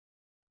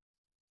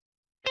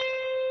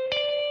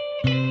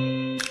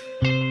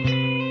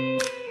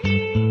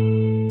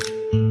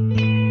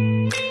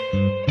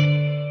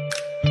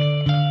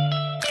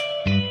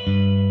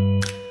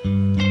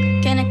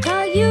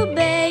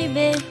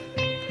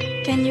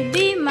you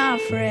be my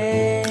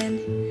friend?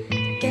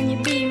 Can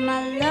you be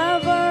my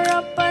lover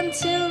up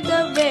until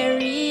the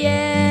very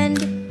end?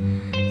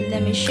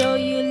 Let me show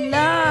you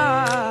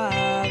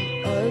love,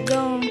 oh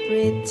don't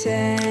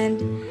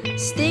pretend.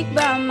 Stick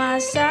by my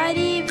side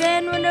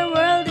even when the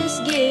world is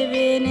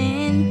giving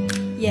in.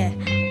 Yeah,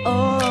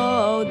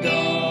 oh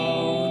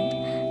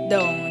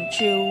don't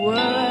you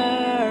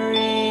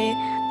worry,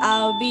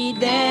 I'll be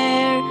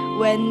there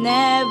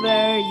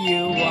whenever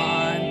you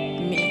want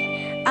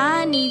me.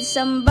 I need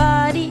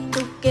somebody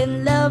who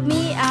can love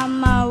me at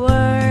my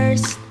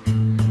worst.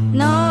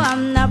 No,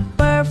 I'm not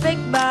perfect,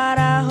 but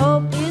I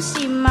hope you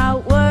see my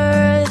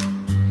worth.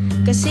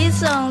 Cause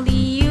it's only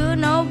you,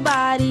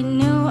 nobody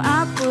knew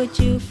I put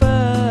you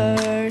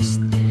first.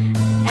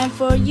 And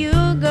for you,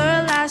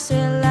 girl, I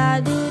swear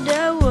I do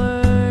the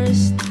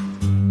worst.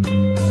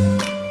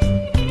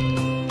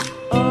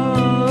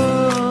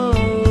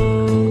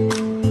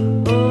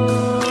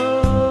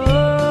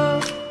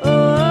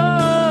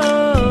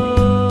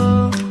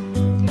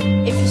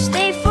 If you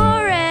stay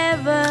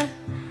forever,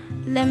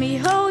 let me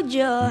hold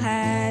your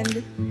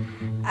hand.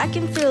 I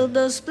can feel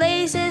those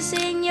places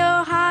in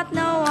your heart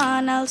no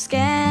one else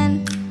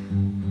can.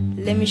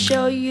 Let me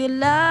show you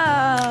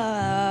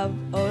love,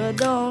 oh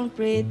don't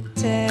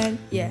pretend.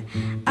 Yeah,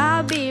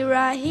 I'll be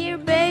right here,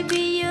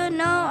 baby, you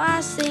know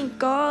I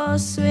sink or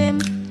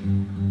swim.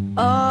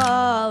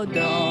 Oh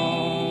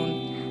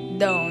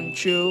don't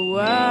you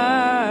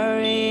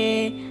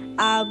worry,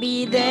 I'll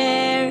be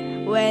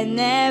there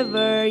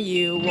whenever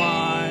you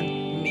want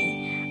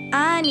me.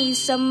 I need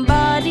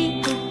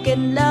somebody who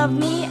can love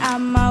me at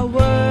my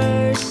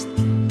worst.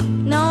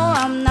 No,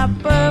 I'm not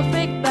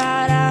perfect,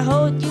 but I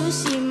hope you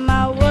see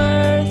my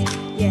worth.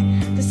 Yeah,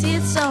 cause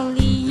it's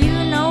only you,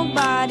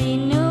 nobody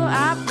knew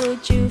I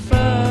put you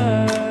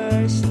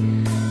first.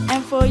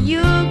 And for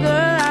you,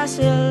 girl, I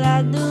swear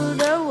I do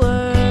the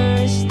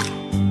worst.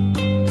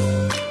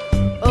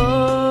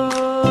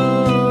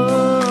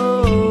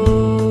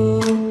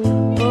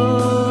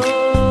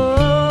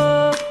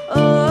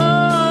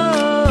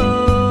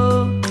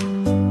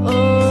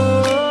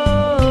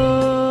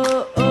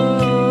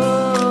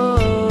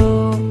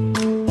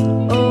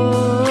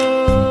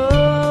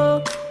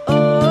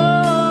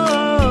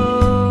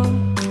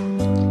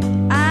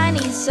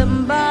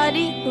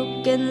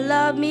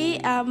 Love me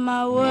at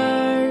my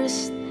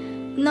worst.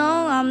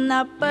 No, I'm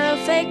not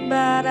perfect,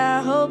 but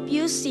I hope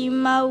you see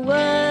my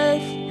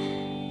worth.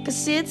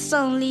 Cause it's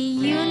only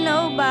you,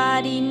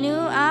 nobody knew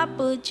I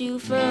put you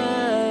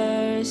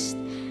first.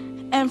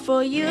 And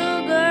for you,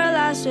 girl,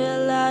 I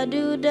swear I'll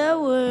do the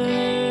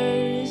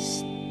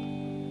worst.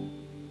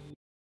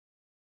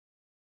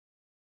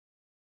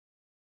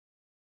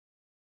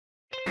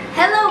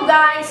 Hello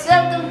guys,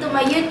 welcome to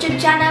my YouTube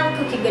channel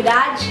KUKI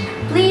Godage.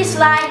 Please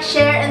like,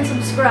 share and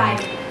subscribe.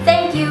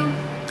 Thank you.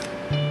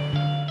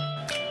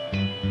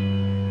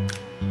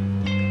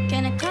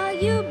 Can I call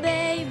you back?